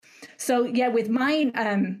So yeah, with mine,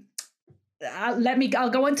 I'll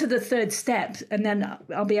go on to the third step and then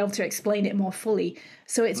I'll be able to explain it more fully.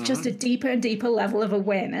 So it's just a deeper and deeper level of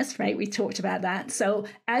awareness, right? We talked about that. So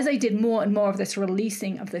as I did more and more of this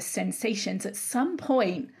releasing of the sensations, at some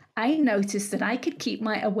point I noticed that I could keep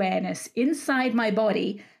my awareness inside my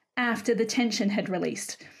body after the tension had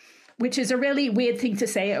released, which is a really weird thing to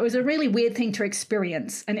say. It was a really weird thing to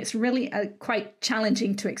experience. And it's really quite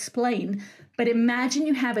challenging to explain. But imagine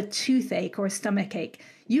you have a toothache or a stomach ache.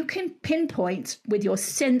 You can pinpoint with your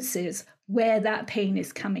senses where that pain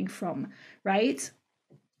is coming from, right?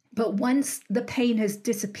 But once the pain has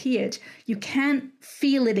disappeared, you can't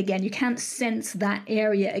feel it again. You can't sense that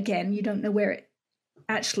area again. You don't know where it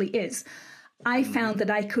actually is. I found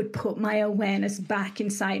that I could put my awareness back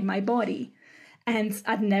inside my body. And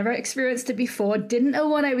I'd never experienced it before, didn't know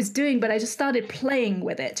what I was doing, but I just started playing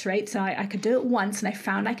with it, right? So I could do it once and I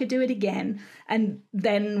found I could do it again. And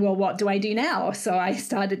then, well, what do I do now? So I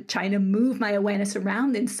started trying to move my awareness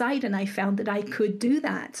around inside and I found that I could do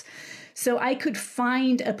that. So I could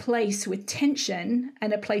find a place with tension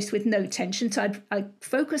and a place with no tension. So I'd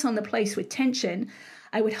focus on the place with tension.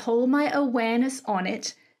 I would hold my awareness on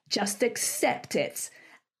it, just accept it,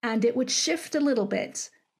 and it would shift a little bit.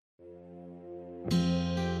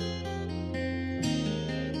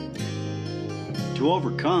 To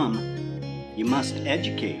overcome, you must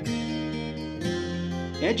educate.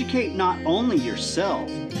 Educate not only yourself,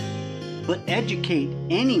 but educate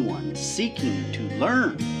anyone seeking to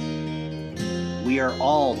learn. We are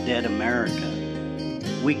all dead America.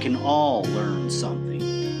 We can all learn something.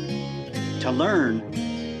 To learn,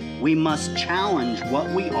 we must challenge what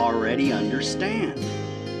we already understand.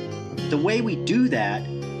 The way we do that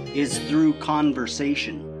is through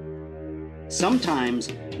conversation. Sometimes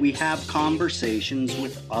we have conversations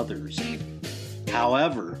with others.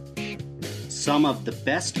 However, some of the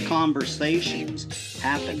best conversations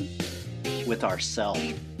happen with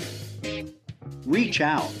ourselves. Reach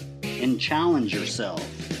out and challenge yourself.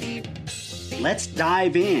 Let's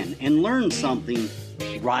dive in and learn something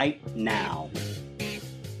right now.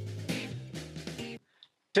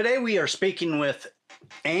 Today we are speaking with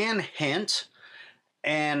Hince,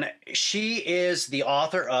 and she is the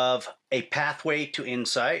author of A Pathway to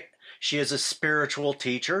Insight. She is a spiritual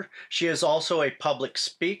teacher. She is also a public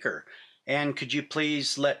speaker. And could you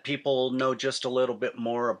please let people know just a little bit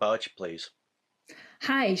more about you, please?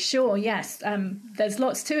 Hi, sure, yes. There's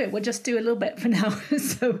lots to it. We'll just do a little bit for now.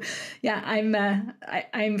 So, yeah,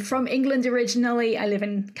 I'm from England originally. I live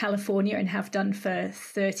in California and have done for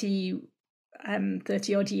 30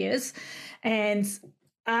 odd years. And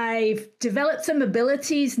I've developed some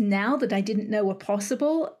abilities now that I didn't know were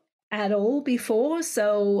possible at all before.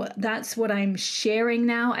 So that's what I'm sharing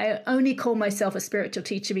now. I only call myself a spiritual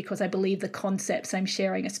teacher because I believe the concepts I'm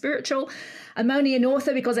sharing are spiritual. I'm only an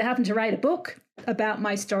author because I happen to write a book about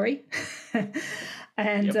my story.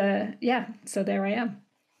 And so there I am.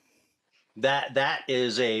 That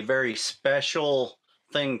is a very special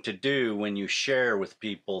thing to do when you share with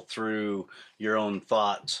people through your own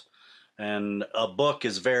thoughts. And a book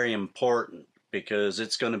is very important because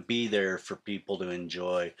it's going to be there for people to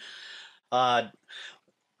enjoy. The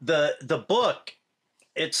book,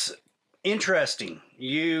 it's interesting.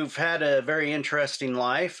 You've had a very interesting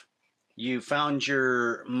life. You found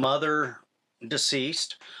your mother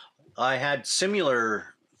deceased. I had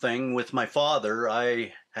similar thing with my father.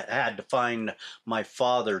 I had to find my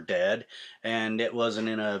father dead, and it wasn't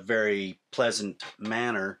in a very pleasant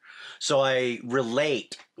manner. So I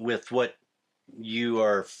relate with what you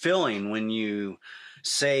are feeling when you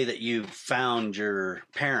say that you found your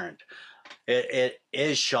parent. It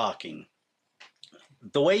is shocking.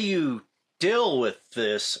 The way you deal with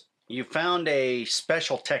this, you found a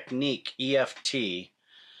special technique, EFT.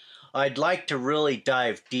 I'd like to really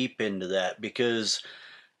dive deep into that because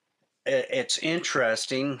it's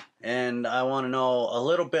interesting, and I want to know a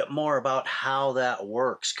little bit more about how that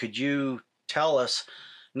works. Could you tell us,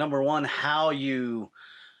 number one, how you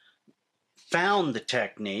found the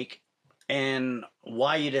technique and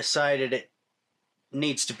why you decided it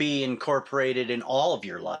needs to be incorporated in all of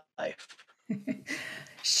your life?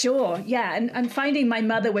 Sure. Yeah. And finding my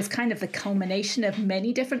mother was kind of the culmination of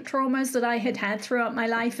many different traumas that I had had throughout my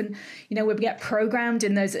life. And, we get programmed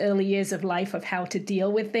in those early years of life of how to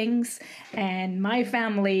deal with things. And my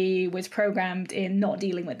family was programmed in not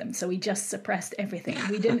dealing with them. So we just suppressed everything.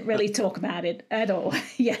 We didn't really talk about it at all.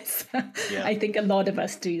 Yes. Yeah. I think a lot of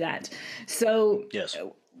us do that. So yes.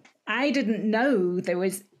 I didn't know there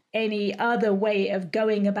was any other way of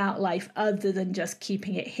going about life other than just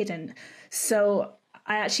keeping it hidden. So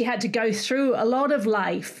I actually had to go through a lot of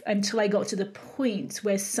life until I got to the point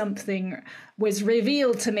where something was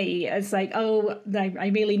revealed to me as like, oh,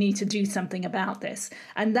 I really need to do something about this.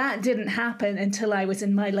 And that didn't happen until I was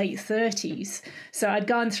in my late 30s. So I'd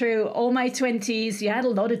gone through all my 20s. You had a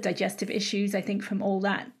lot of digestive issues, I think, from all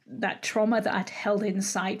that trauma that I'd held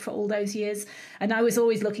inside for all those years. And I was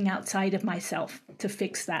always looking outside of myself to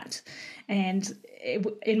fix that. And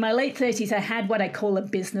in my late 30s, I had what I call a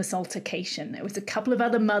business altercation. There was a couple of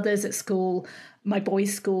other mothers at school, my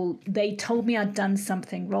boys' school. They told me I'd done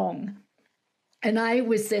something wrong. And I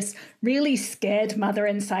was this really scared mother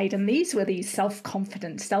inside. And these were these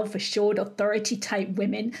self-confident, self-assured, authority-type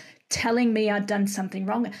women telling me I'd done something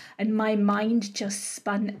wrong. And my mind just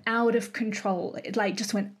spun out of control. It like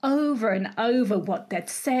just went over and over what they'd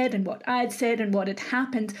said and what I'd said and what had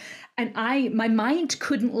happened. And my mind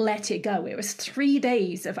couldn't let it go. It was 3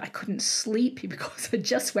 days of I couldn't sleep because it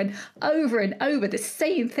just went over and over the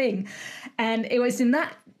same thing. And it was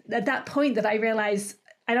at that point that I realized,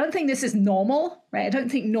 I don't think this is normal, right? I don't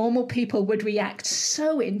think normal people would react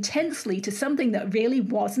so intensely to something that really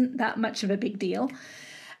wasn't that much of a big deal.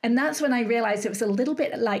 And that's when I realized it was a little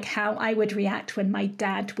bit like how I would react when my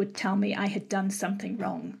dad would tell me I had done something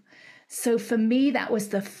wrong. So for me, that was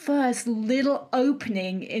the first little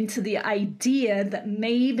opening into the idea that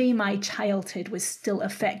maybe my childhood was still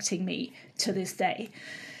affecting me to this day.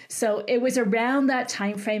 So it was around that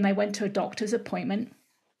time frame I went to a doctor's appointment.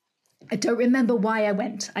 I don't remember why I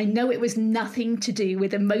went. I know it was nothing to do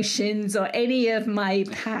with emotions or any of my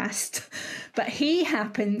past, but he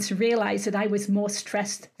happened to realize that I was more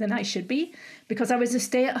stressed than I should be because I was a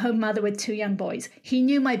stay-at-home mother with 2 young boys. He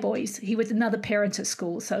knew my boys. He was another parent at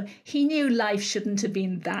school, so he knew life shouldn't have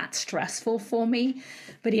been that stressful for me.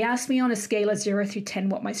 But he asked me on a scale of 0 through 10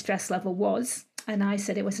 what my stress level was, and I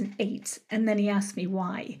said it was an 8. And then he asked me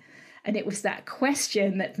why. And it was that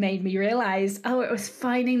question that made me realize, oh, it was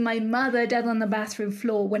finding my mother dead on the bathroom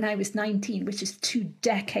floor when I was 19, which is 2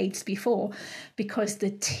 decades before, because the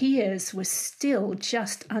tears were still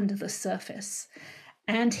just under the surface.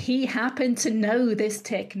 And he happened to know this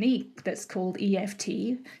technique that's called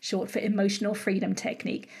EFT, short for emotional freedom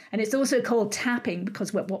technique. And it's also called tapping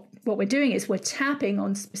because what we're doing is we're tapping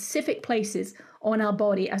on specific places on our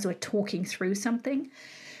body as we're talking through something.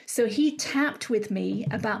 So he tapped with me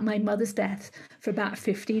about my mother's death for about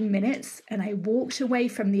 15 minutes, and I walked away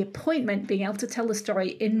from the appointment being able to tell the story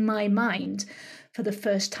in my mind for the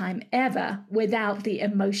first time ever without the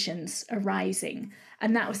emotions arising.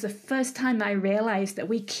 And that was the first time I realized that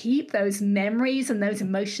we keep those memories and those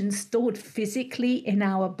emotions stored physically in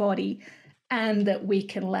our body and that we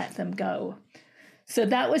can let them go. So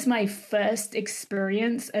that was my first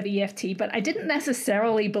experience of EFT, but I didn't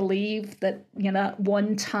necessarily believe that,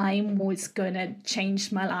 one time was going to change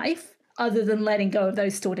my life, other than letting go of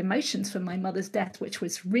those stored emotions from my mother's death, which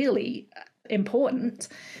was really important.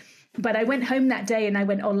 But I went home that day and I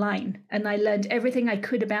went online and I learned everything I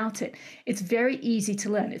could about it. It's very easy to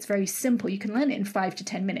learn. It's very simple. You can learn it in 5 to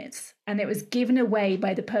 10 minutes. And it was given away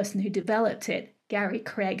by the person who developed it, Gary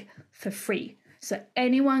Craig, for free. So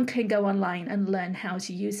anyone can go online and learn how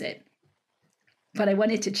to use it. But I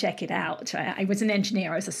wanted to check it out. I was an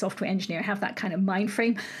engineer. I was a software engineer. I have that kind of mind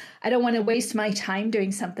frame. I don't want to waste my time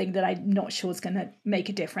doing something that I'm not sure is going to make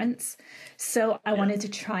a difference. So I wanted to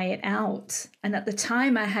try it out. And at the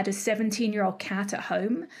time, I had a 17-year-old cat at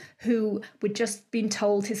home who had just been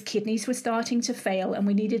told his kidneys were starting to fail and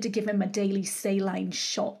we needed to give him a daily saline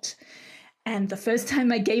shot. And the first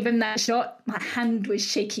time I gave him that shot, my hand was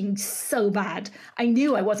shaking so bad. I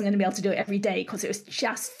knew I wasn't going to be able to do it every day because it was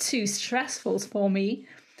just too stressful for me.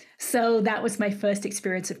 So that was my first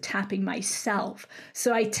experience of tapping myself.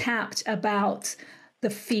 So I tapped about the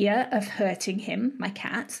fear of hurting him, my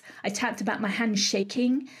cat. I tapped about my hand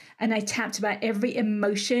shaking, and I tapped about every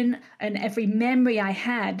emotion and every memory I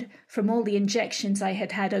had from all the injections I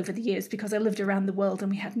had had over the years because I lived around the world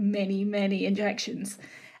and we had many, many injections.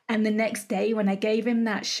 And the next day when I gave him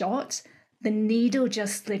that shot, the needle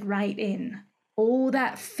just slid right in. All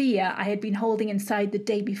that fear I had been holding inside the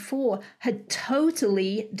day before had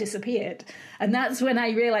totally disappeared. And that's when I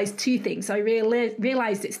realized 2 things. I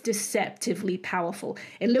realized it's deceptively powerful.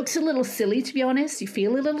 It looks a little silly, to be honest. You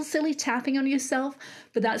feel a little silly tapping on yourself,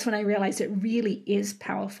 but that's when I realized it really is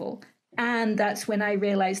powerful. And that's when I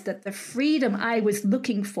realized that the freedom I was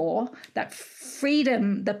looking for, that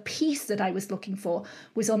freedom, the peace that I was looking for,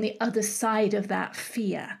 was on the other side of that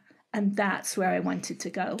fear. And that's where I wanted to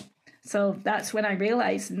go. So that's when I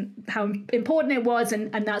realized how important it was.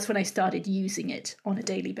 And that's when I started using it on a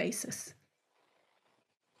daily basis.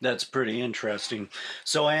 That's pretty interesting.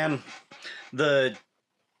 So, Anne, the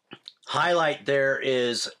highlight there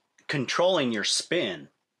is controlling your spin,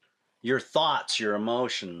 your thoughts, your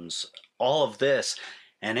emotions, all of this.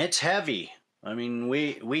 And it's heavy. I mean,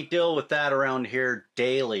 we deal with that around here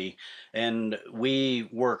daily, and we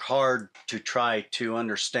work hard to try to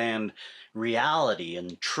understand reality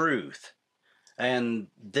and truth. And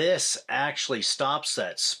this actually stops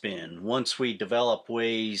that spin once we develop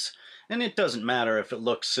ways. And it doesn't matter if it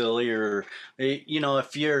looks silly or,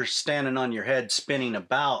 if you're standing on your head spinning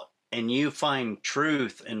about and you find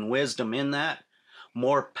truth and wisdom in that,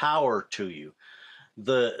 more power to you.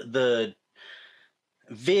 The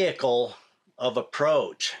vehicle of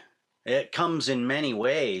approach, it comes in many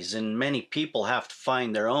ways, and many people have to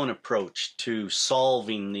find their own approach to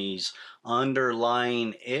solving these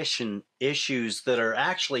underlying issues that are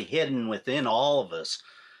actually hidden within all of us.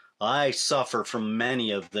 I suffer from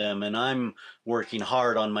many of them, and I'm working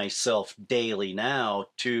hard on myself daily now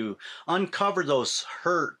to uncover those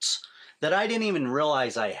hurts that I didn't even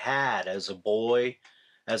realize I had as a boy,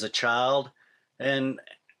 as a child. And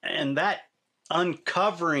that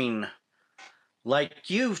uncovering, like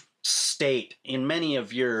you state in many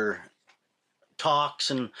of your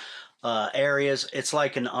talks and areas, it's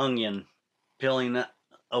like an onion peeling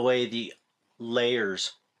away the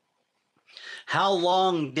layers. How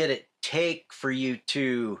long did it take for you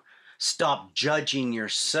to stop judging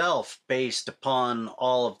yourself based upon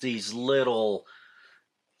all of these little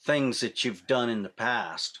things that you've done in the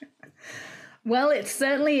past? Well, it's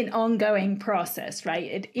certainly an ongoing process, right?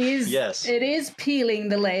 It is. Yes. It is peeling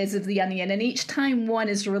the layers of the onion, and each time one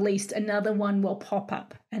is released, another one will pop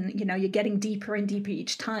up, and you're getting deeper and deeper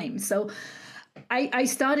each time. So, I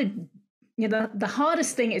started. The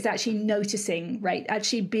hardest thing is actually noticing, right?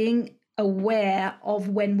 Actually being aware of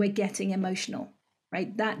when we're getting emotional,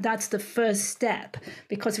 right? That's the first step,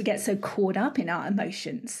 because we get so caught up in our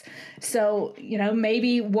emotions. So,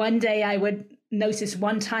 maybe one day I would notice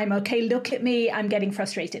one time, okay, look at me, I'm getting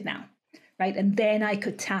frustrated now, right? And then I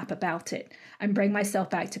could tap about it and bring myself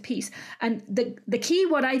back to peace. And the key,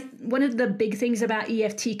 one of the big things about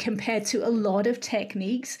EFT compared to a lot of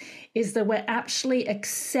techniques is that we're actually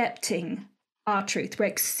accepting our truth. We're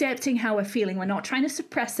accepting how we're feeling. We're not trying to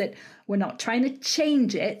suppress it. We're not trying to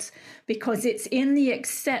change it, because it's in the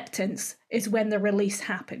acceptance is when the release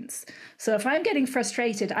happens. So if I'm getting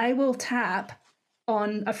frustrated, I will tap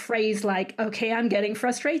on a phrase like, okay, I'm getting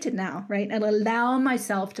frustrated now, right? And allow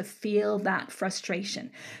myself to feel that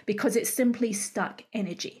frustration, because it's simply stuck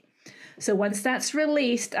energy. So once that's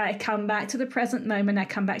released, I come back to the present moment, I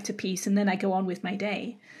come back to peace, and then I go on with my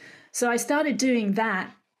day. So I started doing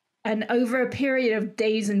that. And over a period of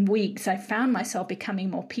days and weeks, I found myself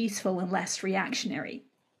becoming more peaceful and less reactionary.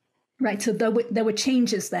 Right. So there were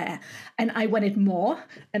changes there, and I wanted more,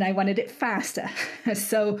 and I wanted it faster.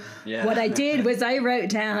 So what I did was I wrote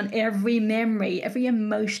down every memory, every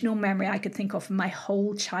emotional memory I could think of from my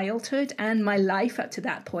whole childhood and my life up to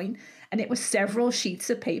that point. And it was several sheets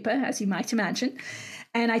of paper, as you might imagine.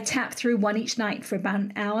 And I tapped through one each night for about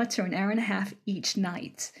an hour to an hour and a half each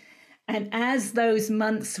night. And as those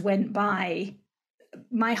months went by,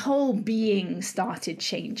 my whole being started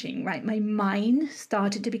changing, right? My mind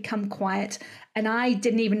started to become quiet, and I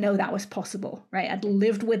didn't even know that was possible, right? I'd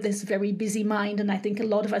lived with this very busy mind, and I think a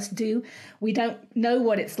lot of us do. We don't know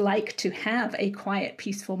what it's like to have a quiet,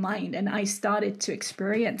 peaceful mind, and I started to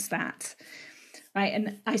experience that, right?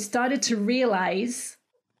 And I started to realize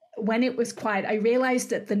when it was quiet, I realized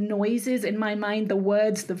that the noises in my mind, the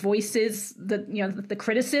words, the voices, the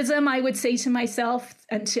criticism I would say to myself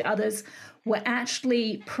and to others were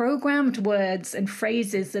actually programmed words and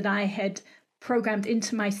phrases that I had programmed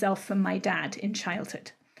into myself from my dad in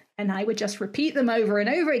childhood. And I would just repeat them over and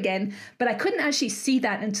over again, but I couldn't actually see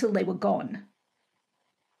that until they were gone.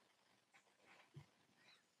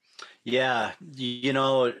 Yeah,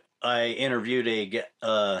 I interviewed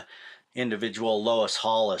a individual, Lois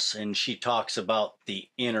Hollis, and she talks about the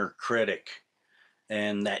inner critic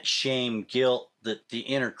and that shame, guilt that the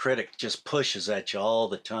inner critic just pushes at you all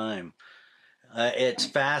the time. It's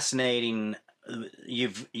fascinating.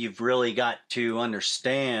 You've really got to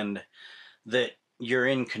understand that you're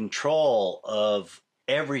in control of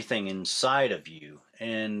everything inside of you,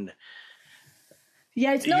 and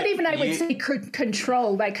yeah, it's not even, I would say,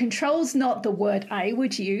 control. Like, control's not the word I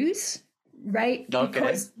would use, right? Okay.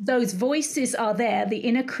 Because those voices are there, the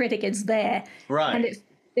inner critic is there, right, and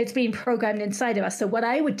it's being programmed inside of us. So what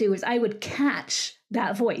I would do is I would catch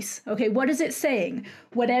that voice. Okay, what is it saying?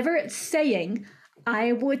 Whatever it's saying,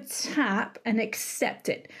 I would tap and accept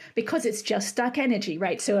it, because it's just stuck energy,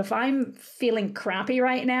 right? So if I'm feeling crappy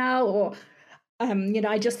right now, or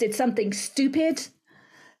I just did something stupid,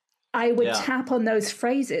 I would Yeah. tap on those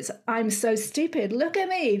phrases. I'm so stupid. Look at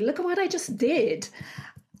me. Look at what I just did.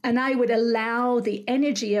 And I would allow the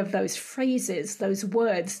energy of those phrases, those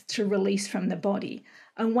words, to release from the body.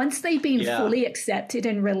 And once they've been Yeah. fully accepted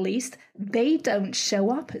and released, they don't show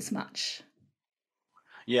up as much.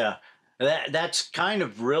 Yeah. That's kind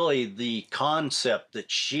of really the concept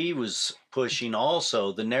that she was pushing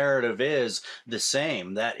also. The narrative is the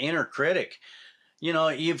same. That inner critic,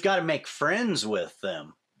 you've got to make friends with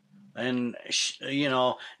them. And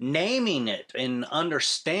naming it and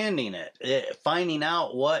understanding it, finding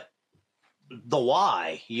out what the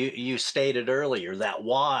why you stated earlier, that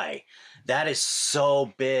why, that is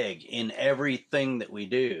so big in everything that we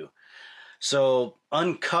do. So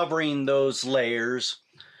uncovering those layers,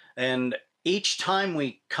 and each time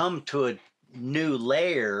we come to a new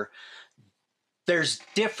layer, there's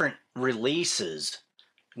different releases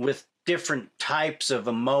with different types of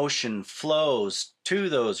emotion flows to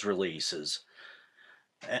those releases.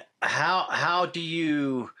 How do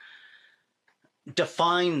you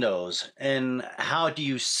define those, and how do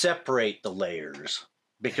you separate the layers?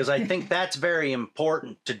 Because I think that's very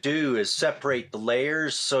important to do, is separate the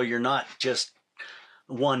layers, so you're not just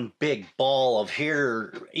one big ball of,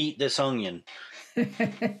 here, eat this onion.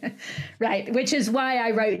 Right, which is why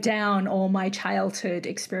I wrote down all my childhood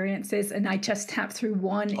experiences, and I just tap through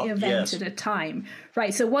one event Yes. at a time.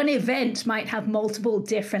 Right, so one event might have multiple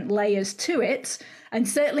different layers to it, and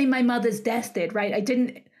certainly my mother's death did. Right,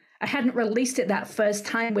 I hadn't released it that first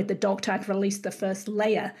time with the doctor. I'd released the first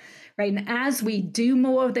layer. Right, and as we do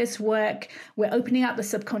more of this work, we're opening up the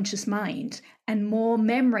subconscious mind, and more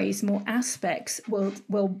memories, more aspects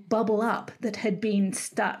will bubble up that had been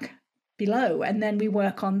stuck below, and then we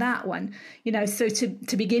work on that one. So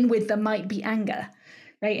to begin with, there might be anger,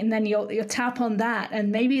 right? And then you'll tap on that,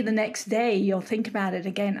 and maybe the next day you'll think about it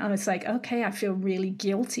again. I was like, okay, I feel really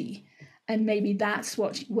guilty, and maybe that's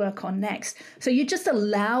what you work on next. So you just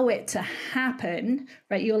allow it to happen,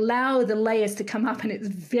 right? You allow the layers to come up, and it's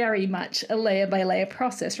very much a layer by layer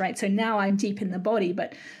process, right? So now I'm deep in the body,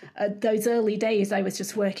 but those early days I was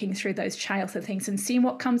just working through those childhood things and seeing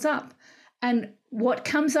what comes up. And what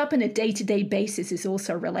comes up on a day-to-day basis is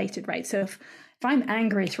also related, right? So if I'm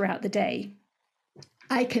angry throughout the day,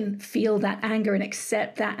 I can feel that anger and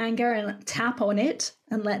accept that anger and tap on it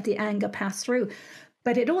and let the anger pass through.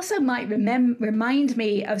 But it also might remind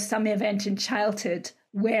me of some event in childhood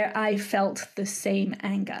where I felt the same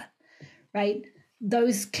anger, right?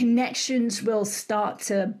 Those connections will start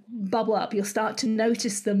to bubble up. You'll start to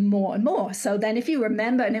notice them more and more. So then if you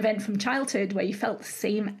remember an event from childhood where you felt the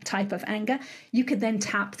same type of anger, you could then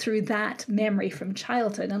tap through that memory from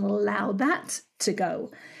childhood and allow that to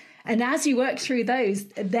go. And as you work through those,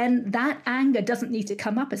 then that anger doesn't need to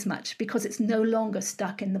come up as much because it's no longer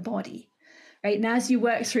stuck in the body. Right? And as you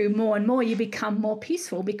work through more and more, you become more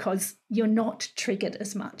peaceful because you're not triggered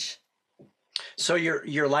as much. So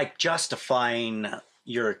you're like justifying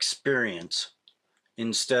your experience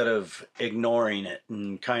instead of ignoring it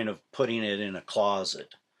and kind of putting it in a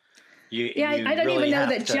closet. I don't really even know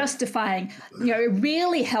that to... justifying, it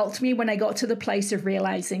really helped me when I got to the place of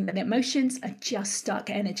realizing that emotions are just stuck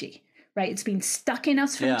energy, right? It's been stuck in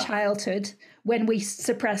us from childhood. When we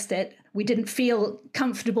suppressed it, we didn't feel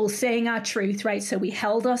comfortable saying our truth, right? So we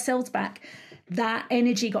held ourselves back. That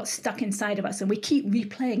energy got stuck inside of us, and we keep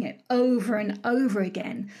replaying it over and over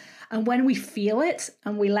again. And when we feel it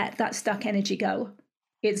and we let that stuck energy go,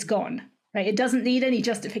 it's gone, right? It doesn't need any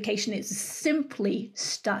justification. It's simply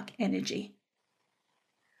stuck energy.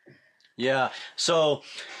 Yeah. So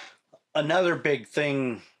another big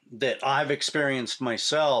thing that I've experienced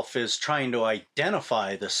myself is trying to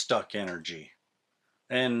identify the stuck energy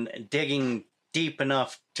and digging deep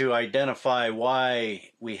enough to identify why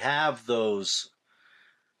we have those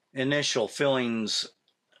initial feelings.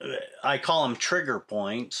 I call them trigger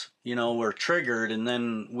points. We're triggered, and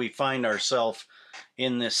then we find ourselves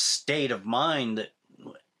in this state of mind that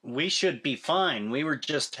we should be fine. We were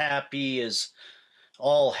just happy as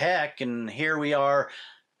all heck, and here we are,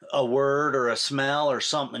 a word or a smell or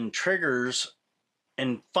something triggers,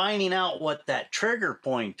 and finding out what that trigger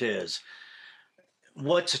point is.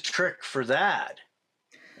 What's a trick for that?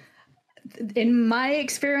 In my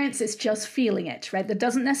experience, it's just feeling it, right? There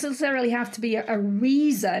doesn't necessarily have to be a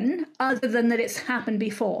reason other than that it's happened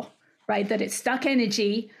before, right? That it's stuck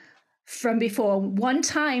energy from before. One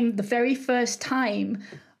time, the very first time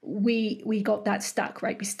we got that stuck,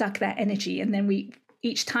 right? We stuck that energy, and then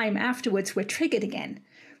each time afterwards, we're triggered again,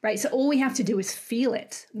 right? So all we have to do is feel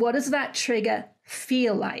it. What does that trigger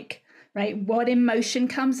feel like, right? What emotion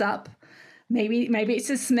comes up? Maybe it's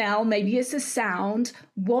a smell, maybe it's a sound.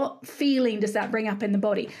 What feeling does that bring up in the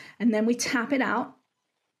body? And then we tap it out,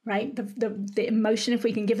 right? The emotion, if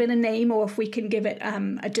we can give it a name or if we can give it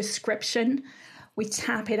a description, we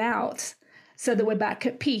tap it out so that we're back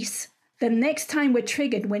at peace. The next time we're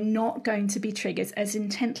triggered, we're not going to be triggered as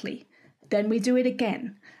intently. Then we do it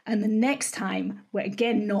again. And the next time, we're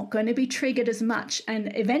again not going to be triggered as much.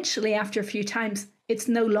 And eventually, after a few times, it's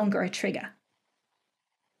no longer a trigger.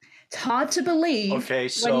 It's hard to believe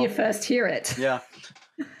when you first hear it. Yeah.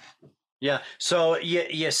 Yeah. So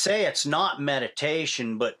you say it's not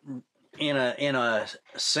meditation, but in a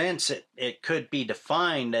sense, it could be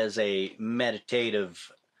defined as a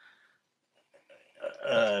meditative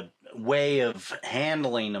way of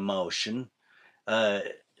handling emotion.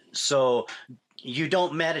 So you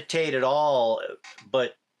don't meditate at all,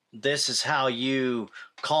 but this is how you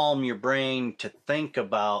calm your brain to think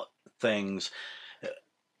about things.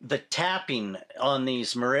 The tapping on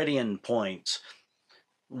these meridian points,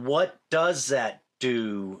 what does that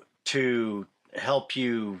do to help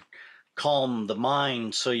you calm the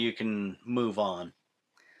mind so you can move on?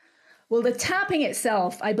 Well, the tapping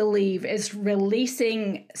itself, I believe, is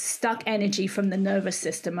releasing stuck energy from the nervous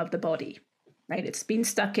system of the body, right? It's been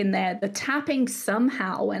stuck in there. The tapping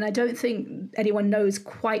somehow, and I don't think anyone knows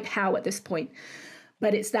quite how at this point,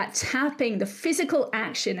 but it's that tapping, the physical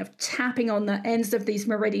action of tapping on the ends of these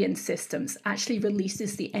meridian systems actually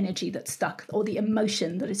releases the energy that's stuck or the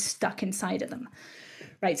emotion that is stuck inside of them,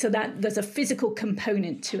 right? So that there's a physical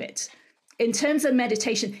component to it. In terms of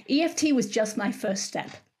meditation, EFT was just my first step,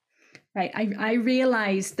 right? I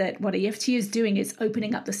realized that what EFT is doing is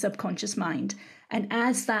opening up the subconscious mind. And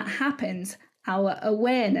as that happens, our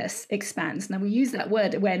awareness expands. Now, we use that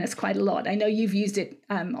word awareness quite a lot. I know you've used it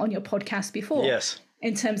on your podcast before. Yes.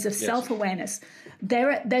 In terms of self-awareness,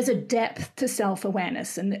 there's a depth to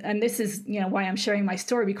self-awareness. And this is, why I'm sharing my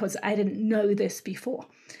story, because I didn't know this before.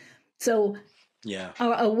 So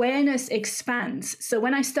our awareness expands. So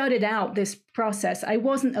when I started out this process, I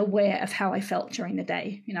wasn't aware of how I felt during the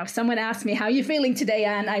day. If someone asked me, how are you feeling today,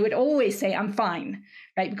 Anne? I would always say, I'm fine,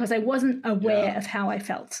 right? Because I wasn't aware of how I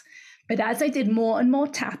felt. But as I did more and more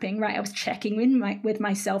tapping, right, I was checking in with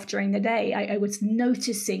myself during the day. I was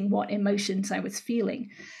noticing what emotions I was feeling.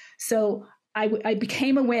 So I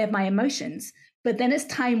became aware of my emotions. But then as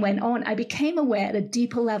time went on, I became aware at a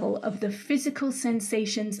deeper level of the physical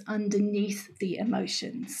sensations underneath the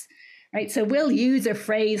emotions, right? So we'll use a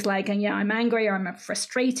phrase like, I'm angry, or I'm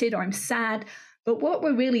frustrated, or I'm sad. But what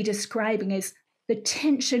we're really describing is the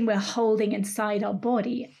tension we're holding inside our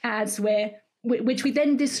body which we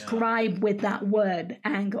then describe with that word,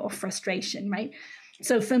 anger or frustration, right?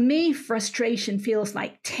 So for me, frustration feels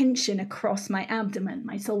like tension across my abdomen,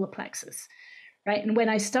 my solar plexus, right? And when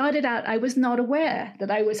I started out, I was not aware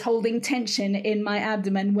that I was holding tension in my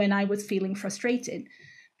abdomen when I was feeling frustrated.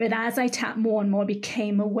 But as I tapped more and more, I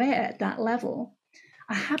became aware at that level.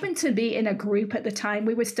 I happened to be in a group at the time.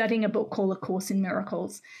 We were studying a book called A Course in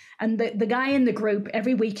Miracles. And the guy in the group,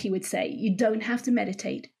 every week he would say, you don't have to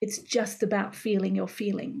meditate. It's just about feeling your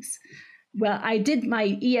feelings. Well, I did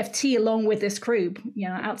my EFT along with this group,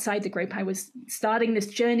 outside the group. I was starting this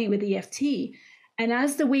journey with EFT. And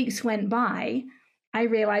as the weeks went by, I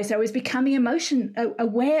realized I was becoming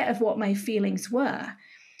aware of what my feelings were.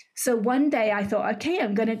 So one day I thought, okay,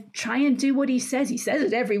 I'm going to try and do what he says. He says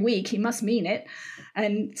it every week. He must mean it.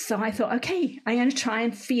 And so I thought, okay, I'm going to try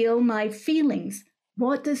and feel my feelings.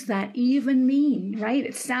 What does that even mean, right?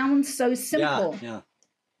 It sounds so simple. Yeah.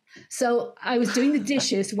 So I was doing the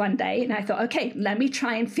dishes one day and I thought, okay, let me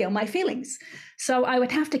try and feel my feelings. So I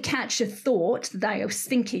would have to catch a thought that I was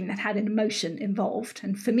thinking that had an emotion involved.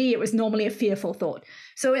 And for me, it was normally a fearful thought.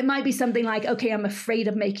 So it might be something like, okay, I'm afraid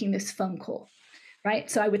of making this phone call, right?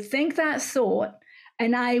 So I would think that thought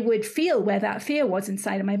and I would feel where that fear was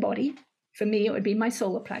inside of my body. For me, it would be my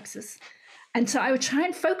solar plexus. And so I would try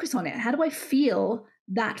and focus on it. How do I feel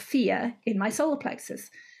that fear in my solar plexus?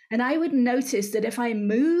 And I would notice that if I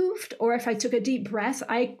moved or if I took a deep breath,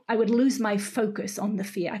 I would lose my focus on the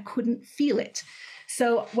fear. I couldn't feel it.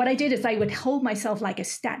 So what I did is I would hold myself like a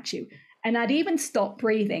statue and I'd even stop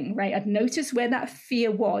breathing, right? I'd notice where that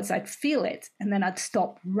fear was. I'd feel it. And then I'd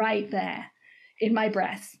stop right there in my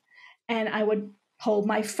breath. And I would hold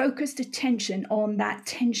my focused attention on that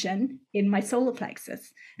tension in my solar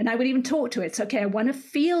plexus. And I would even talk to it. So, okay, I want to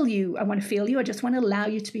feel you. I want to feel you. I just want to allow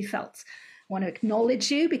you to be felt. I want to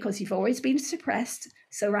acknowledge you because you've always been suppressed.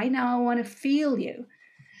 So right now I want to feel you.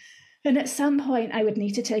 And at some point I would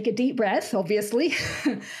need to take a deep breath, obviously.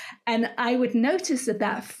 And I would notice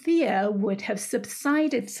that fear would have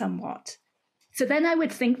subsided somewhat. So then I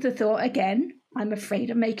would think the thought again, I'm afraid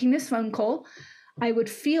of making this phone call. I would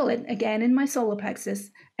feel it again in my solar plexus,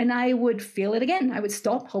 and I would feel it again. I would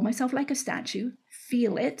stop, hold myself like a statue,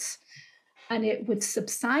 feel it, and it would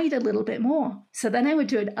subside a little bit more. So then I would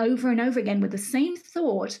do it over and over again with the same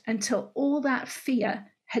thought until all that fear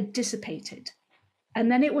had dissipated.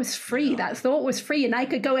 And then it was free. Yeah. That thought was free. And I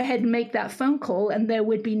could go ahead and make that phone call, and there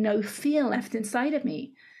would be no fear left inside of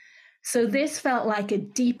me. So this felt like a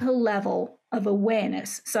deeper level of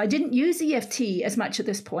awareness. So I didn't use EFT as much at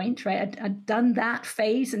this point, right? I'd done that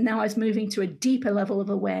phase, and now I was moving to a deeper level of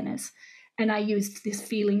awareness. And I used this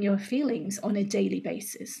feeling your feelings on a daily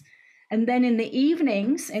basis. And then in the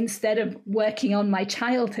evenings, instead of working on my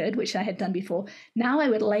childhood, which I had done before, now I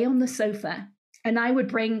would lay on the sofa and I would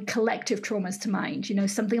bring collective traumas to mind,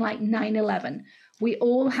 something like 9/11. We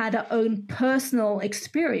all had our own personal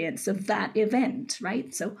experience of that event,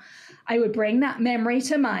 right? So I would bring that memory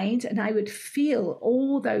to mind, and I would feel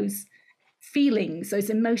all those feelings, those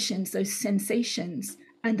emotions, those sensations,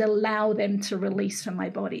 and allow them to release from my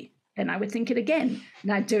body. And I would think it again,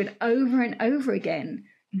 and I'd do it over and over again,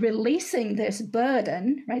 releasing this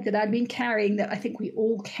burden, right, that I'd been carrying, that I think we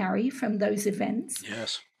all carry from those events.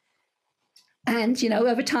 Yes. And,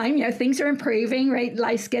 over time, things are improving, right?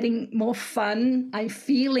 Life's getting more fun. I'm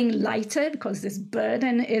feeling lighter because this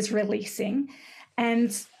burden is releasing.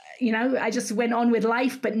 And, I just went on with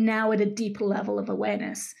life, but now at a deeper level of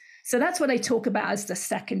awareness. So that's what I talk about as the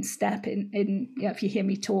second step in if you hear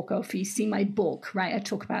me talk, or if you see my book, right? I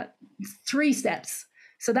talk about 3 steps.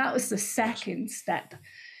 So that was the second step.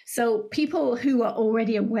 So people who are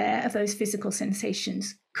already aware of those physical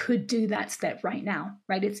sensations could do that step right now,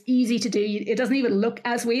 right? It's easy to do. It doesn't even look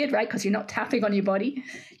as weird, right? Because you're not tapping on your body.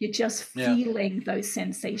 You're just feeling those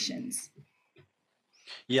sensations.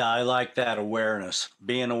 Yeah, I like that awareness,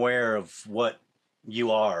 being aware of what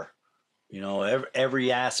you are,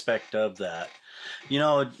 every aspect of that.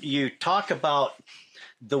 You talk about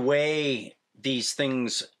the way these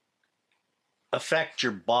things affect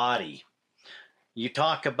your body. You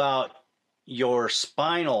talk about your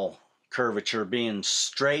spinal curvature being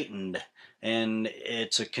straightened, and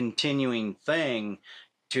it's a continuing thing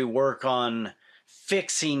to work on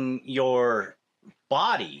fixing your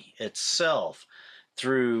body itself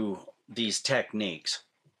through these techniques.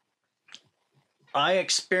 I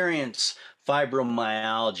experience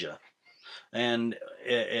fibromyalgia, and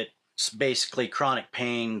it's basically chronic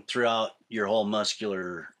pain throughout your whole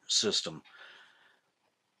muscular system.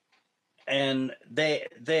 And they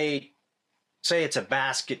say it's a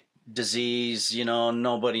basket disease,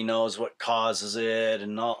 nobody knows what causes it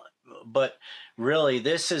and all, but really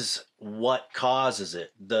this is what causes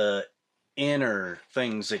it, the inner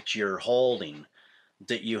things that you're holding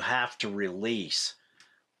that you have to release.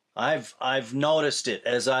 I've noticed it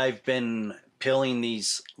as I've been peeling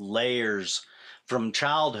these layers from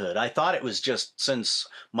childhood. I thought it was just since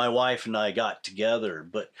my wife and I got together,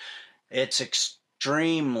 but it's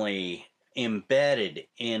extremely embedded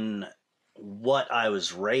in what I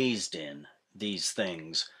was raised in, these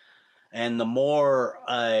things. And the more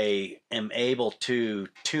I am able to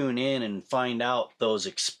tune in and find out those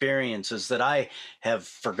experiences that I have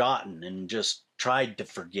forgotten and just tried to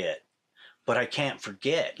forget, but I can't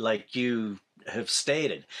forget, like you have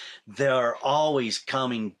stated, they're always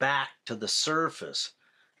coming back to the surface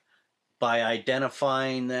by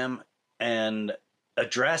identifying them and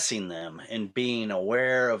addressing them and being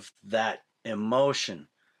aware of that emotion.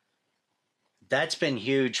 That's been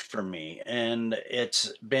huge for me, and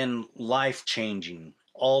it's been life-changing,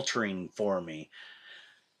 altering for me.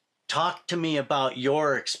 Talk to me about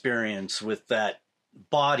your experience with that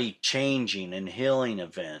body changing and healing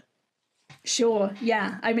event. Sure.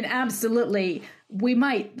 Yeah. I mean, absolutely. We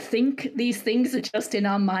might think these things are just in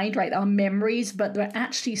our mind, right? Our memories, but they're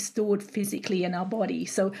actually stored physically in our body.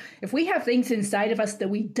 So if we have things inside of us that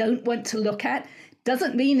we don't want to look at,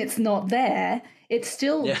 doesn't mean it's not there. It's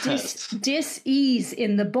still dis-ease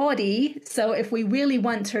in the body. So if we really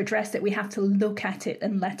want to address it, we have to look at it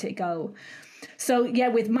and let it go. So yeah,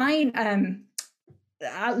 with mine,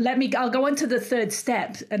 I'll go on to the third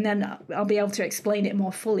step, and then I'll be able to explain it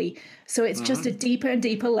more fully. So it's just a deeper and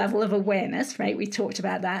deeper level of awareness, right? We talked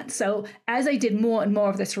about that. So as I did more and more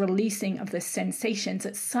of this releasing of the sensations,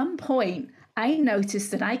 at some point I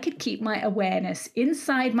noticed that I could keep my awareness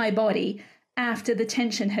inside my body after the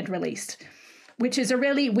tension had released, which is a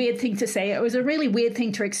really weird thing to say. It was a really weird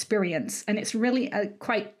thing to experience, and it's really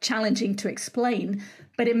quite challenging to explain.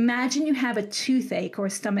 But imagine you have a toothache or a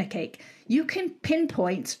stomach ache. You can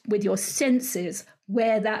pinpoint with your senses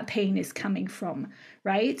where that pain is coming from,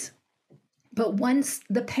 right? But once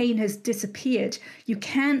the pain has disappeared, you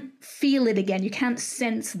can't feel it again. You can't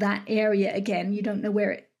sense that area again. You don't know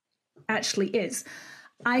where it actually is.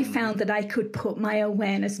 I found that I could put my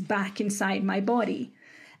awareness back inside my body.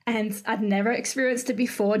 And I'd never experienced it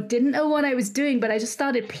before, didn't know what I was doing, but I just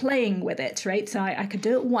started playing with it, right? So I could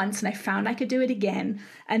do it once and I found I could do it again.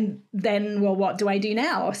 And then, well, what do I do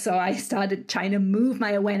now? So I started trying to move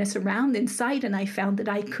my awareness around inside, and I found that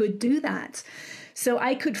I could do that. So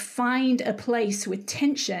I could find a place with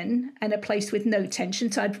tension and a place with no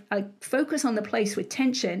tension. So I'd focus on the place with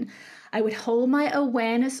tension. I would hold my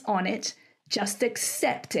awareness on it, just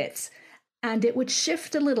accept it, and it would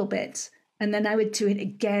shift a little bit. And then I would do it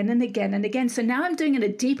again and again and again. So now I'm doing at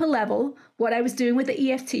a deeper level what I was doing with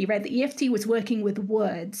the EFT, right? The EFT was working with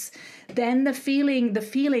words. Then the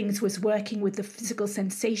feelings was working with the physical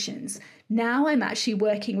sensations. Now I'm actually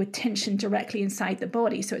working with tension directly inside the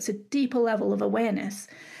body. So it's a deeper level of awareness.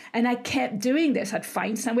 And I kept doing this. I'd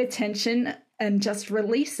find somewhere tension and just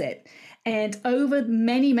release it. And over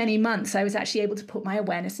many, many months, I was actually able to put my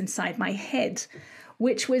awareness inside my head,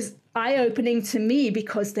 which was eye-opening to me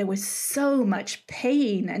because there was so much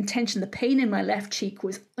pain and tension. The pain in my left cheek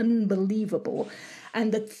was unbelievable.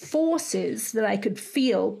 And the forces that I could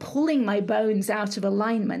feel pulling my bones out of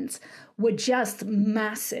alignment were just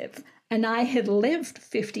massive. And I had lived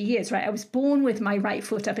 50 years, right? I was born with my right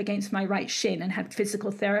foot up against my right shin and had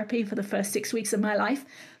physical therapy for the first 6 weeks of my life.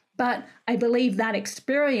 But I believe that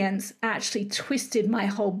experience actually twisted my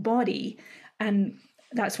whole body, and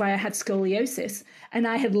that's why I had scoliosis. And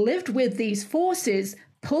I had lived with these forces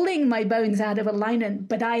pulling my bones out of alignment,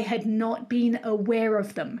 but I had not been aware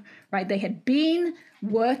of them, right? They had been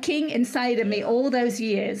working inside of me all those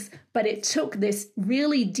years, but it took this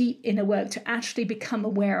really deep inner work to actually become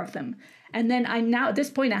aware of them. And then I'm now at this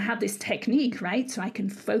point, I have this technique, right? So I can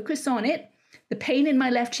focus on it. The pain in my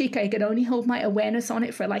left cheek, I could only hold my awareness on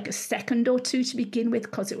it for like a second or two to begin with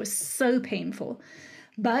because it was so painful.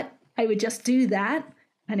 But I would just do that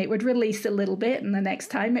and it would release a little bit. And the next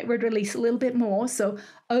time it would release a little bit more. So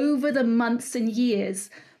over the months and years,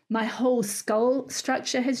 my whole skull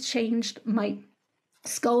structure has changed. My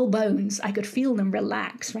skull bones, I could feel them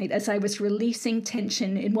relax, right? As I was releasing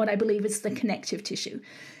tension in what I believe is the connective tissue.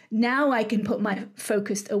 Now I can put my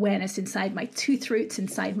focused awareness inside my tooth roots,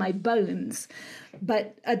 inside my bones.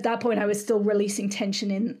 But at that point, I was still releasing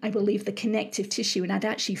tension in, I believe, the connective tissue, and I'd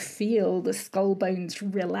actually feel the skull bones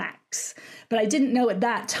relax. But I didn't know at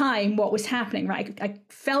that time what was happening, right? I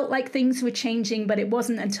felt like things were changing, but it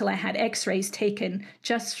wasn't until I had x-rays taken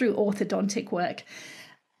just through orthodontic work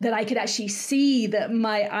that I could actually see that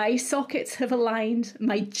my eye sockets have aligned,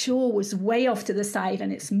 my jaw was way off to the side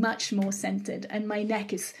and it's much more centered, and my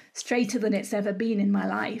neck is straighter than it's ever been in my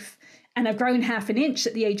life. And I've grown 1/2 inch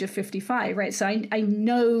at the age of 55, right? So I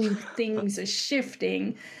know things are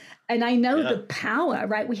shifting, and I know the power,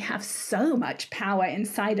 right? We have so much power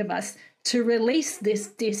inside of us to release this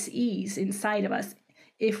dis-ease inside of us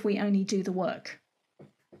if we only do the work.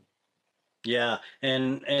 Yeah,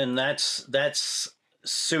 and that's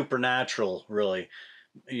supernatural, really.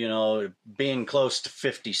 You know, being close to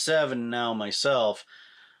 57 now myself,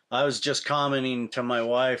 I was just commenting to my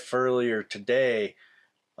wife earlier today.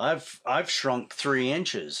 I've shrunk 3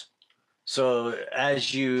 inches. So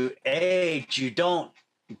as you age, you don't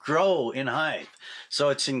grow in height. So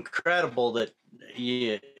it's incredible that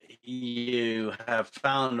you have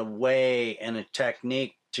found a way and a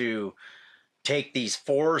technique to take these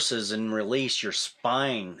forces and release your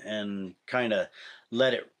spine and kind of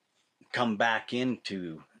let it come back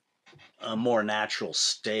into a more natural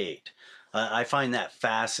state. I find that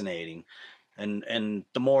fascinating. And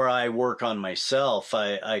the more I work on myself,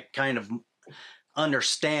 I kind of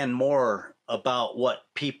understand more about what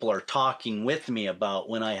people are talking with me about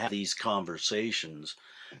when I have these conversations.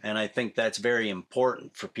 And I think that's very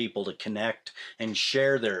important for people to connect and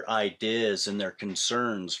share their ideas and their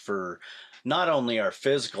concerns for not only our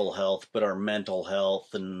physical health, but our mental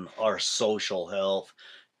health and our social health.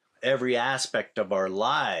 Every aspect of our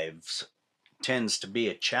lives tends to be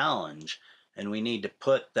a challenge, and we need to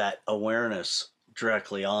put that awareness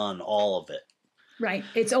directly on all of it. Right.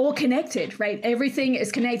 It's all connected, right? Everything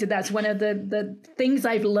is connected. That's one of the things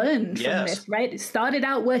I've learned from this, right? It started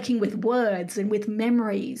out working with words and with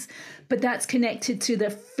memories, but that's connected to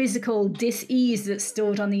the physical dis-ease that's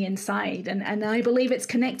stored on the inside. And I believe it's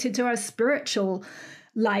connected to our spiritual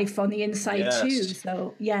life on the inside too.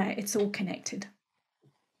 So yeah, it's all connected.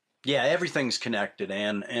 Yeah, everything's connected.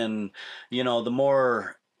 And you know, the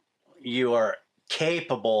more you are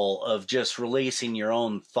capable of just releasing your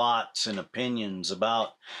own thoughts and opinions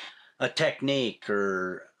about a technique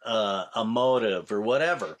or a motive or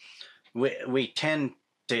whatever, we tend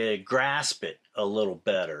to grasp it a little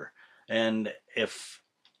better. And if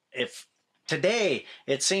today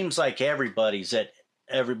it seems like everybody's at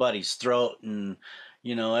everybody's throat, and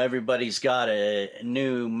everybody's got a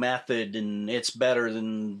new method and it's better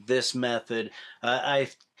than this method. I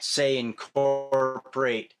say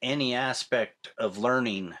incorporate any aspect of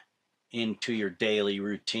learning into your daily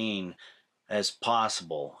routine as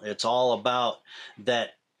possible. It's all about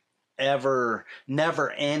that ever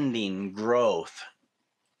never ending growth.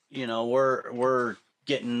 We're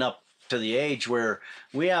getting up to the age where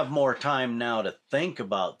we have more time now to think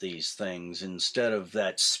about these things instead of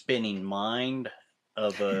that spinning mind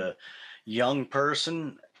of a young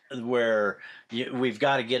person where we've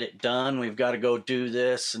got to get it done, we've got to go do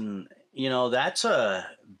this, and that's a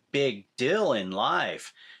big deal in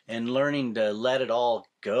life. And learning to let it all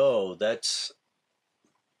go, that's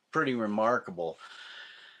pretty remarkable.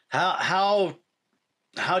 How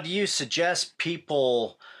do you suggest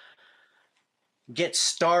people get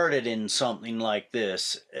started in something like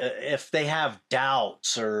this if they have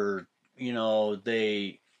doubts, or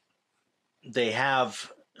they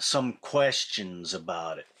have some questions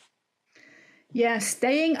about it? Yeah,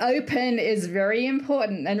 staying open is very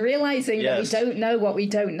important, and realizing that we Yes, don't know what we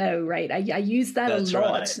don't know, right? I use that a that's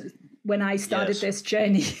lot right. when I started Yes, this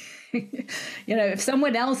journey. If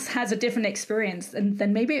someone else has a different experience,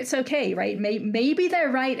 then maybe it's okay, right? Maybe they're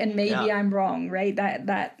right and maybe yeah, I'm wrong, right?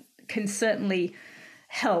 That can certainly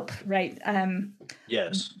help, right?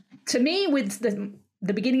 yes, To me, with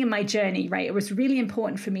the beginning of my journey, right, it was really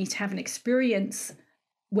important for me to have an experience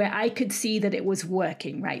where I could see that it was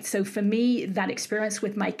working, right? So for me, that experience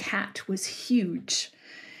with my cat was huge,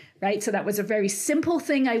 right? So that was a very simple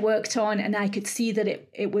thing I worked on, and I could see that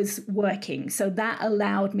it was working. So that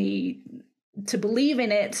allowed me to believe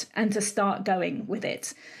in it and to start going with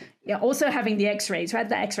it. Yeah, also having the x-rays, right?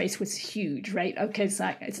 The x-rays was huge, right? Okay,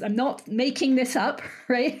 so I'm not making this up,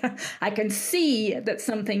 right? I can see that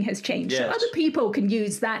something has changed. So other yes, people can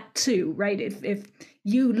use that too, right? If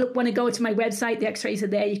you want to go to my website, the x-rays are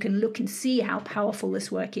there. You can look and see how powerful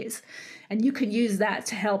this work is. And you can use that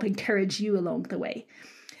to help encourage you along the way.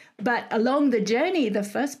 But along the journey, the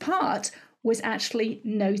first part was actually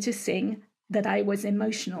noticing that I was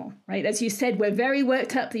emotional, right? As you said, we're very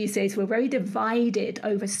worked up these days. We're very divided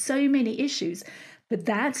over so many issues, but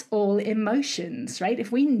that's all emotions, right?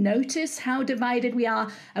 If we notice how divided we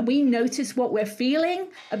are and we notice what we're feeling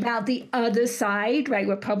about the other side, right?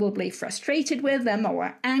 We're probably frustrated with them or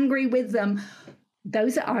we're angry with them.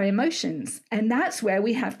 Those are our emotions. And that's where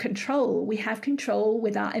we have control. We have control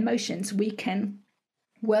with our emotions. We can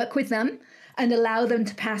work with them and allow them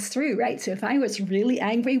to pass through, right? So if I was really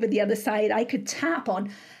angry with the other side, I could tap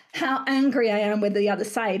on how angry I am with the other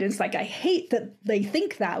side. And it's like, I hate that they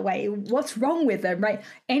think that way. What's wrong with them, right?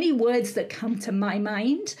 Any words that come to my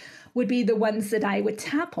mind would be the ones that I would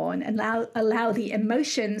tap on and allow the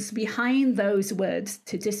emotions behind those words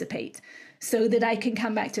to dissipate so that I can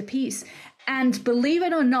come back to peace. And believe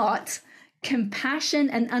it or not, compassion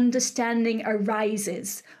and understanding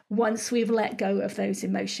arises once we've let go of those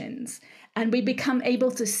emotions and we become able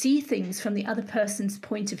to see things from the other person's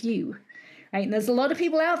point of view, right? And there's a lot of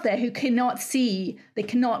people out there who cannot see, they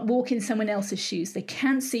cannot walk in someone else's shoes. They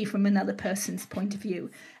can't see from another person's point of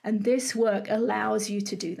view. And this work allows you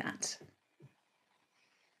to do that.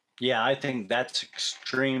 yeah. I think that's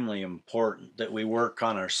extremely important that we work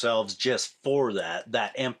on ourselves just for that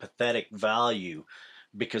empathetic value,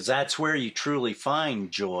 because that's where you truly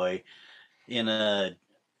find joy in a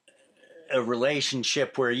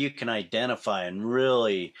relationship where you can identify and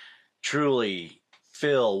really truly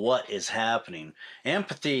feel what is happening.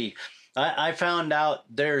 Empathy, I found out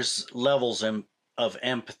there's levels of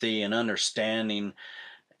empathy and understanding,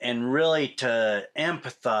 and really to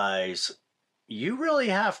empathize, you really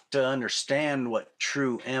have to understand what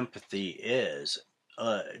true empathy is.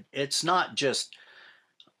 It's not just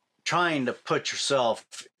trying to put yourself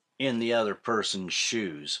in the other person's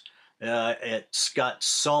shoes. It's got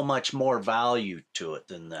so much more value to it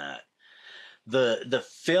than that. The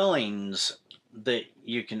feelings that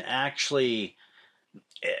you can actually,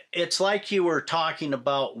 it's like you were talking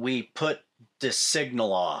about, we put the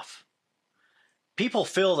signal off. People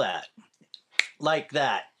feel that like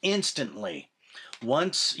that instantly.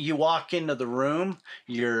 Once you walk into the room,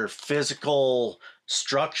 your physical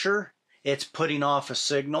structure, it's putting off a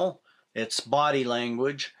signal, it's body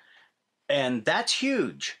language, and that's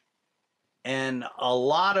huge. And a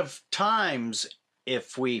lot of times,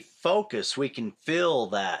 if we focus, we can feel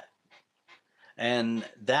that. And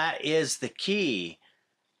that is the key,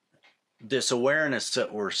 this awareness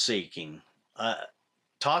that we're seeking.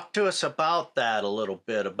 Talk to us about that a little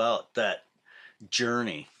bit, about that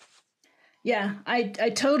journey. Yeah, I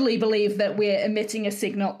totally believe that we're emitting a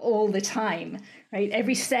signal all the time, right?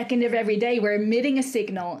 Every second of every day, we're emitting a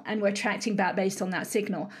signal and we're attracting back based on that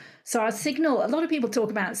signal. So our signal, a lot of people talk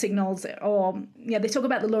about signals, or they talk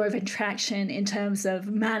about the law of attraction in terms of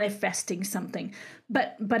manifesting something,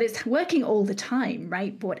 but it's working all the time,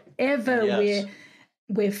 right? Whatever Yes.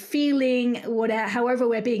 we're feeling, whatever, however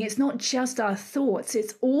we're being, it's not just our thoughts,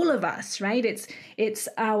 it's all of us, right? It's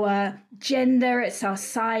our gender, it's our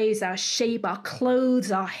size, our shape, our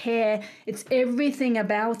clothes, our hair, it's everything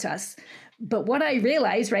about us. But what I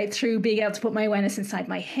realized, right, through being able to put my awareness inside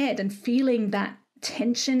my head and feeling that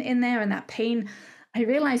tension in there and that pain, I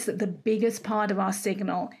realized that the biggest part of our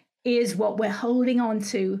signal is what we're holding on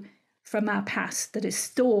to from our past, that is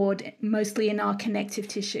stored mostly in our connective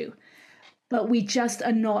tissue. But we just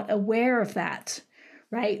are not aware of that,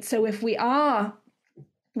 right? So if we are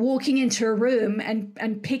walking into a room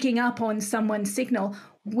and picking up on someone's signal,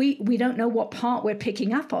 we don't know what part we're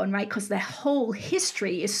picking up on, right? Because their whole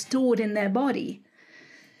history is stored in their body.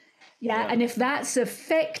 Yeah. And if that's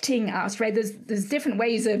affecting us, right, there's different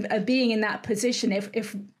ways of being in that position.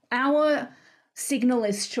 If our signal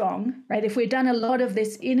is strong, right, if we've done a lot of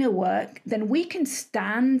this inner work, then we can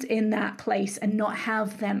stand in that place and not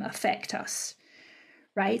have them affect us,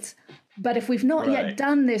 right? But if we've not yet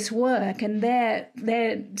done this work, and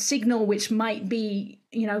their signal, which might be,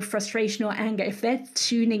 frustration or anger, if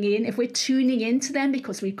we're tuning into them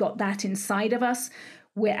because we've got that inside of us,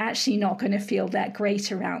 we're actually not going to feel that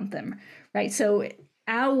great around them, right? So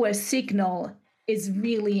our signal is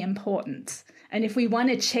really important. And if we want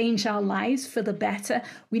to change our lives for the better,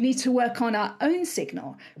 we need to work on our own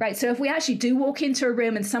signal, right? So if we actually do walk into a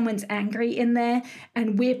room and someone's angry in there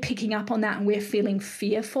and we're picking up on that and we're feeling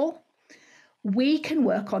fearful, we can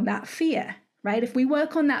work on that fear, right? If we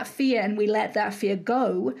work on that fear and we let that fear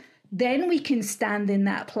go, then we can stand in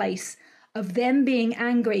that place of them being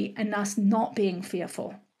angry and us not being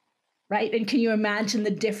fearful, right? And can you imagine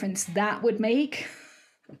the difference that would make?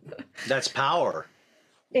 That's power.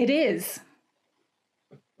 It is.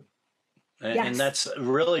 And that's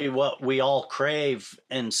really what we all crave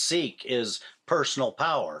and seek, is personal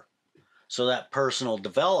power. So that personal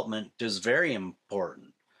development is very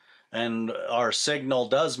important. And our signal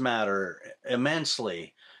does matter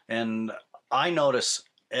immensely. And I notice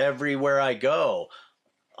everywhere I go,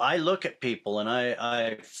 I look at people and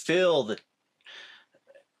I feel the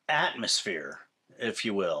atmosphere, if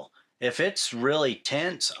you will. If it's really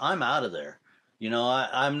tense, I'm out of there.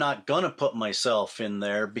 I'm not going to put myself in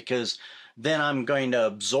there, because then I'm going to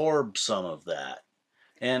absorb some of that.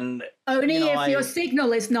 And only if your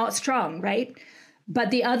signal is not strong, right? But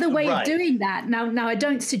the other way of doing that, now I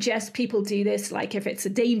don't suggest people do this like if it's a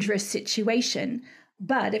dangerous situation,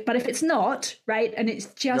 but if it's not, right, and it's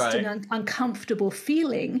just an uncomfortable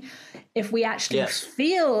feeling, if we actually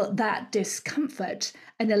feel that discomfort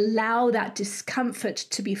and allow that discomfort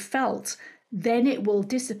to be felt, then it will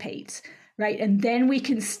dissipate, right? And then we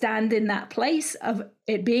can stand in that place of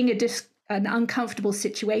it being an uncomfortable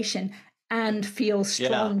situation and feel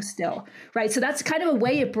strong still, right? So that's kind of a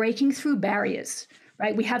way of breaking through barriers,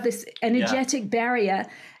 right? We have this energetic barrier,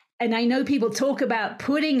 and I know people talk about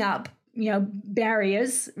putting up,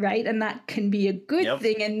 barriers, right? And that can be a good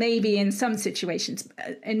thing, and maybe in some situations.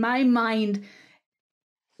 In my mind,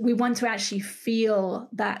 we want to actually feel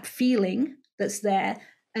that feeling that's there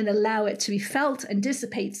and allow it to be felt and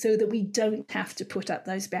dissipate so that we don't have to put up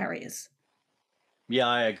those barriers. Yeah,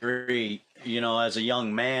 I agree. As a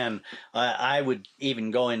young man, I would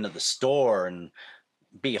even go into the store and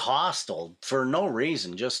be hostile for no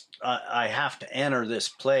reason. Just I have to enter this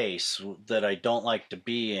place that I don't like to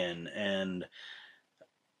be in. And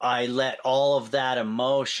I let all of that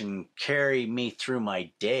emotion carry me through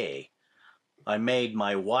my day. I made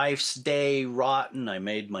my wife's day rotten. I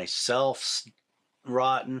made myself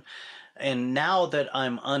rotten. And now that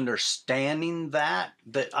I'm understanding that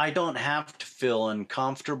I don't have to feel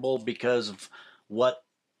uncomfortable because of what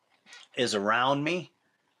is around me,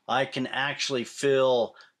 I can actually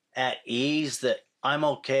feel at ease that I'm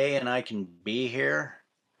okay and I can be here.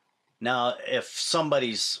 Now, if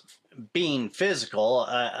somebody's being physical,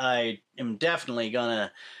 I am definitely going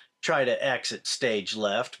to try to exit stage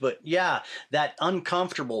left. But yeah, that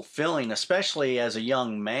uncomfortable feeling, especially as a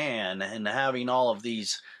young man and having all of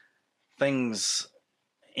these things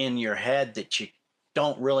in your head that you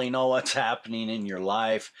don't really know what's happening in your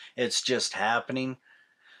life, it's just happening,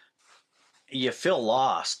 you feel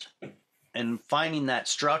lost. And finding that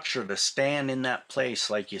structure to stand in that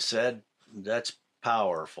place, like you said, that's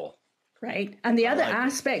powerful. Right. And the other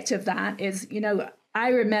aspect of that is, I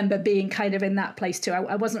remember being kind of in that place too.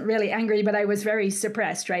 I wasn't really angry, but I was very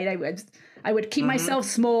suppressed, right? I would keep myself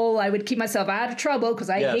small. I would keep myself out of trouble because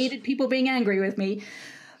I hated people being angry with me.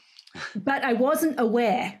 But I wasn't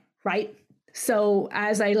aware, right? So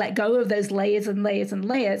as I let go of those layers and layers and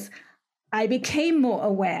layers, I became more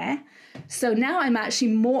aware. So now I'm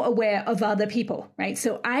actually more aware of other people, right?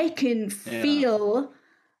 So I can feel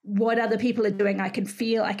what other people are doing. I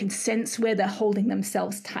can sense where they're holding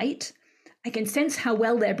themselves tight. I can sense how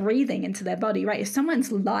well they're breathing into their body, right? If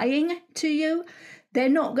someone's lying to you, they're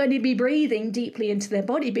not going to be breathing deeply into their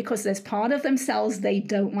body because there's part of themselves they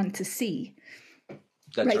don't want to see.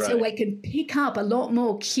 That's right. So I can pick up a lot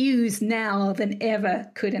more cues now than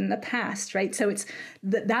ever could in the past, right? So it's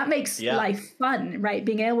that makes life fun, right?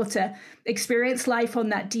 Being able to experience life on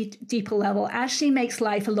that deeper level actually makes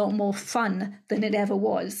life a lot more fun than it ever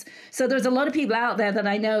was. So there's a lot of people out there that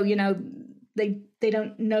I know, they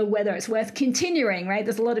don't know whether it's worth continuing, right?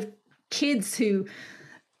 There's a lot of kids who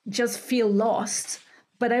just feel lost.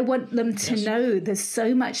 But I want them to know there's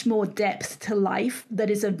so much more depth to life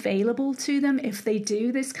that is available to them if they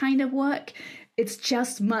do this kind of work. It's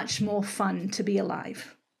just much more fun to be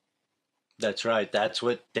alive. That's right. That's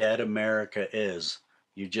what Dead America is.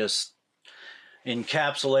 You just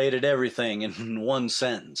encapsulated everything in one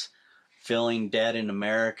sentence. Feeling dead in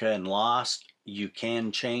America and lost, you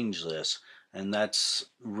can change this. And that's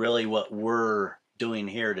really what we're doing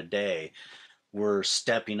here today. We're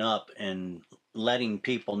stepping up and letting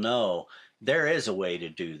people know there is a way to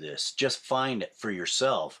do this. Just find it for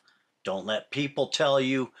yourself. Don't let people tell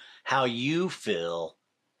you how you feel.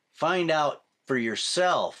 Find out for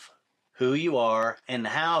yourself who you are and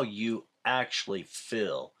how you actually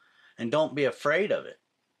feel. And don't be afraid of it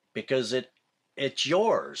because it's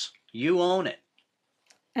yours. You own it.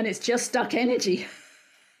 And it's just stuck energy.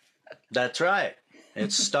 That's right.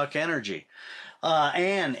 It's stuck energy.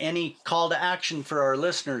 Anne, any call to action for our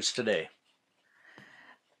listeners today?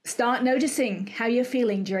 Start noticing how you're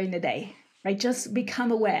feeling during the day, right? Just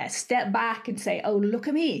become aware. Step back and say, oh, look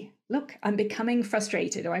at me. Look, I'm becoming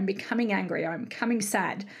frustrated, or I'm becoming angry, or I'm becoming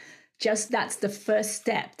sad. That's the first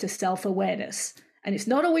step to self-awareness. And it's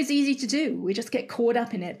not always easy to do. We just get caught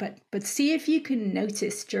up in it, but see if you can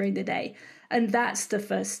notice during the day. And that's the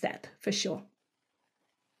first step for sure.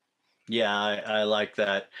 Yeah, I like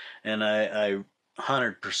that. And I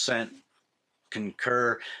 100%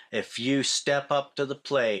 concur. If you step up to the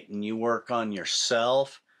plate and you work on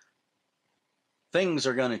yourself, things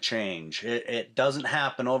are going to change. It doesn't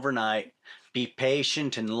happen overnight. Be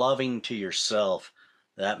patient and loving to yourself.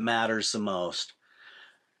 That matters the most.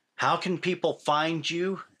 How can people find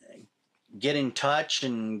you, get in touch,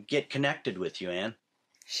 and get connected with you, Anne?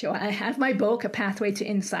 Sure. I have my book, A Pathway to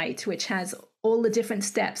Insight, which has all the different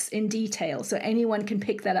steps in detail. So anyone can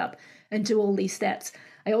pick that up and do all these steps.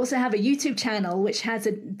 I also have a YouTube channel which has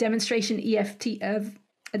a demonstration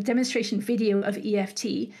video of EFT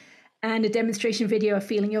and a demonstration video of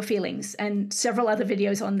feeling your feelings and several other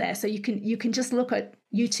videos on there. So you can just look at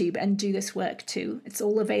YouTube and do this work too. It's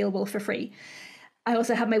all available for free. I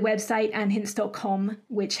also have my website, Hince.com,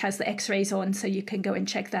 which has the x-rays on, so you can go and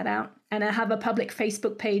check that out. And I have a public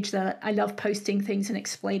Facebook page that I love posting things and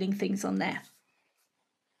explaining things on there.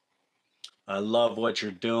 I love what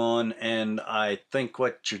you're doing, and I think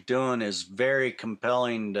what you're doing is very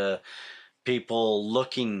compelling to people.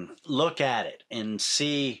 Look at it and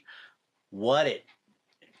see what it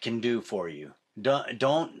can do for you.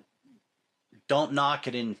 Don't knock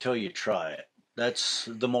it until you try it. That's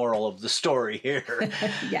the moral of the story here.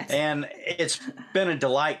 Yes. And it's been a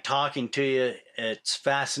delight talking to you. It's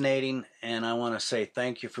fascinating, and I want to say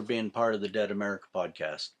thank you for being part of the Dead America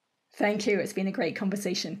podcast. Thank you. It's been a great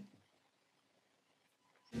conversation.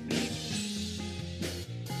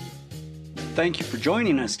 Thank you for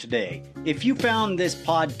joining us today. If you found this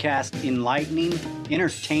podcast enlightening,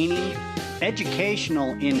 entertaining,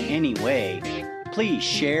 educational in any way, please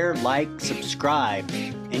share, like, subscribe,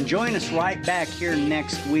 and join us right back here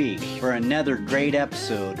next week for another great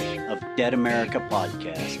episode of Dead America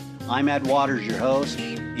Podcast. I'm Ed Waters, your host.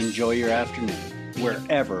 Enjoy your afternoon,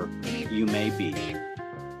 wherever you may be.